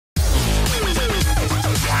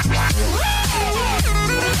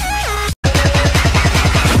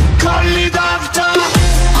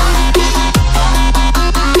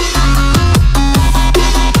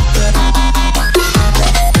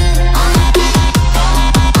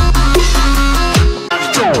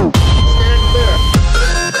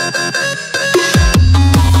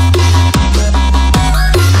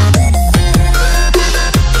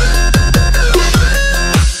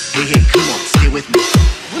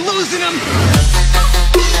losing them.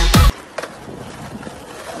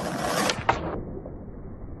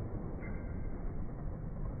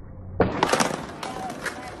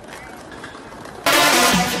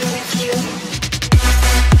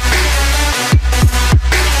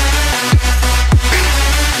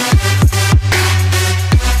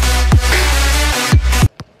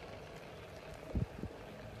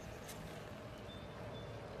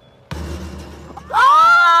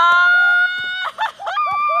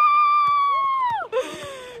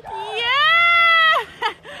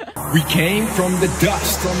 We came from the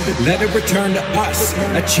dust, let it return to us.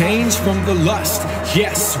 A change from the lust,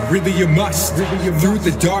 yes, really you must. Through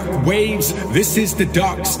the dark waves, this is the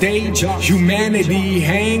dark stage. Humanity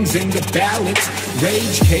hangs in the balance.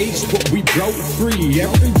 Rage caged, but we broke free.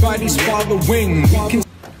 Everybody's following.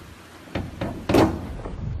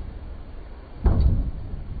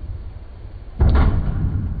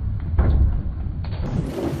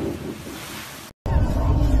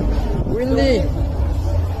 Windy.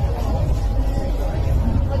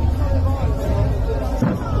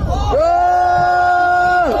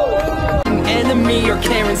 Enemy or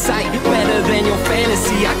care in sight, better than your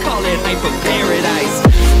fantasy. I call it hyper paradise.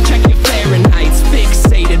 Check your Fahrenheit's,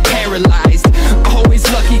 fixated, paralyzed. Always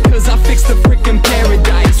lucky cause I fixed the frickin'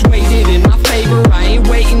 paradise. Waited in my favor, I ain't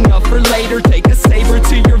waiting up for later. Take a saber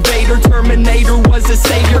to your Vader, Terminator was a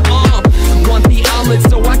savior. Want the omelet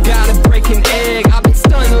so I gotta break an egg. I've been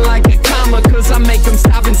stunned like a comma cause I make them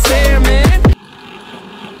stop and stare, man.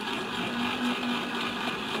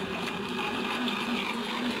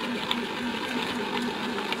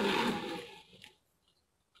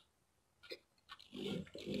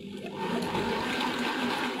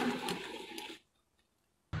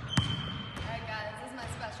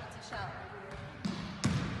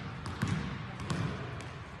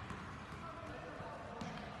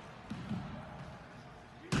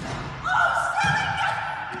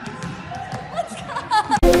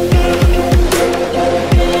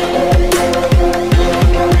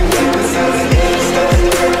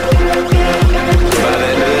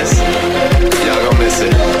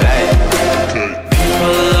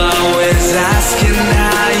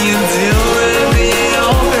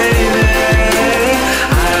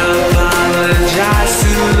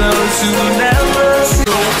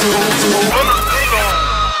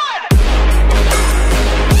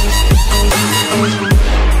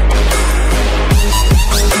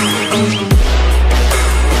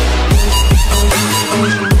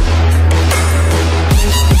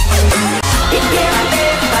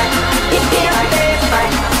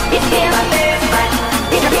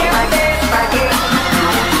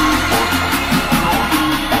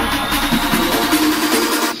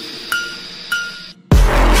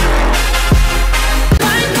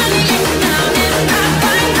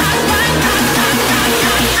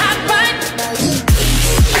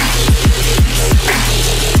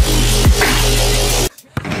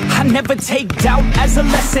 Never take doubt as a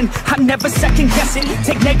lesson. I never second guess it.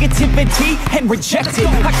 Take negativity and reject it.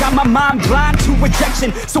 I got my mind blind to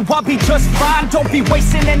rejection, so I'll be just fine. Don't be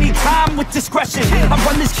wasting any time with discretion. I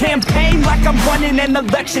run this campaign like I'm running an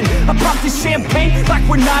election. I pop this champagne like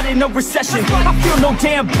we're not in a recession. I feel no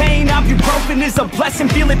damn pain. Ibuprofen is a blessing.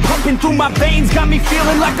 Feel it pumping through my veins. Got me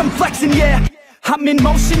feeling like I'm flexing, yeah. I'm in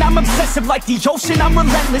motion, I'm obsessive like the ocean, I'm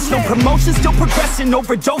relentless. No promotion, still progressing,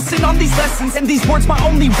 overdosing on these lessons. And these words my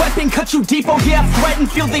only weapon, cut you deep, oh yeah, I threaten.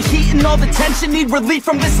 Feel the heat and all the tension, need relief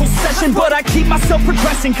from this whole session. But I keep myself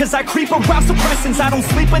progressing, cause I creep around suppressants. I don't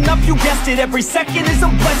sleep enough, you guessed it, every second is a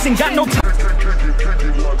blessing. Got no time.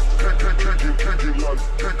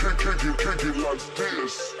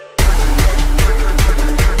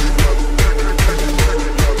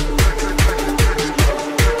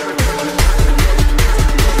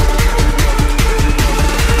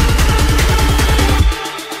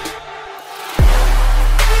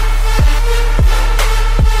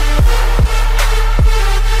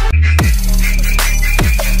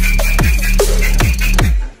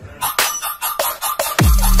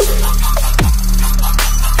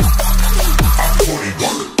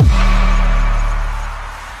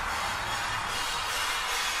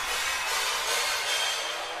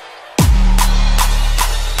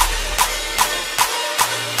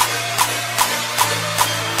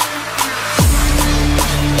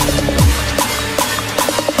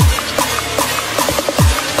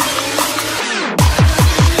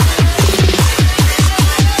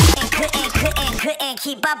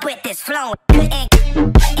 Keep up with this flow.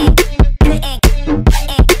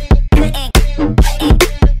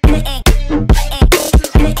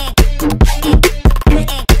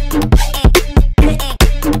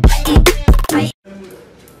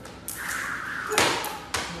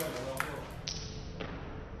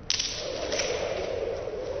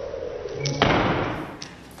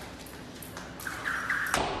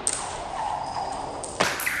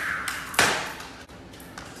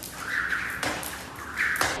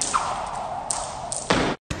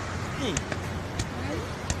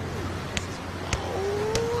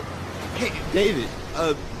 Hey, David,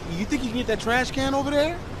 you think you can get that trash can over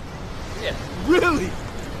there? Yeah. Really?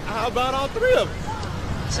 How about all three of them?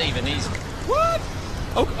 It's even easier. What?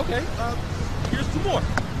 Okay, here's two more.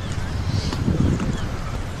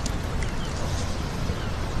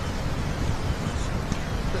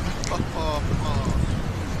 Come on.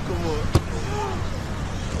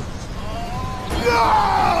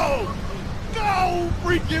 No! No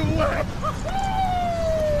freaking way!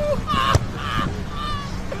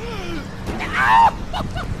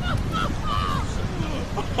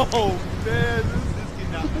 Oh man,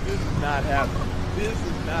 this is not happening. This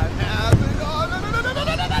is not happening. Oh, no.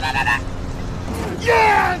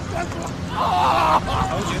 Yes! That's what.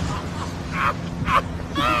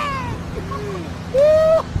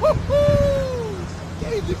 Oh,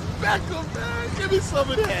 David Beckham, man. Give me some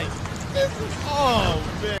of that. This is, oh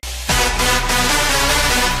man.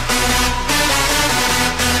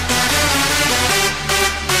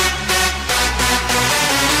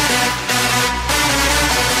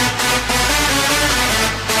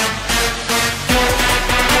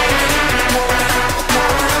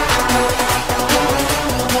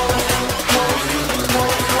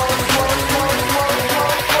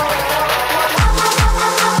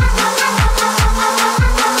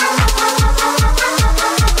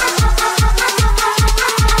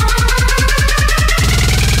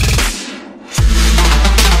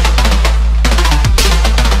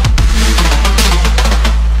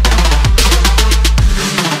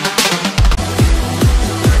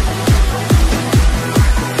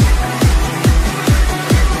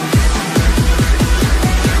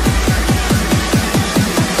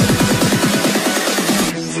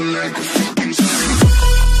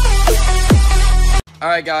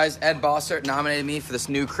 Alright guys, Ed Bossert nominated me for this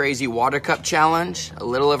new crazy water cup challenge, a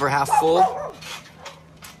little over half full.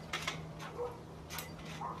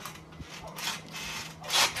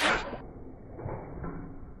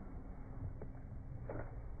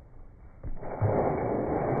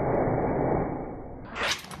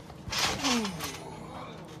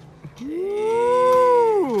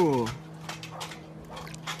 Ooh.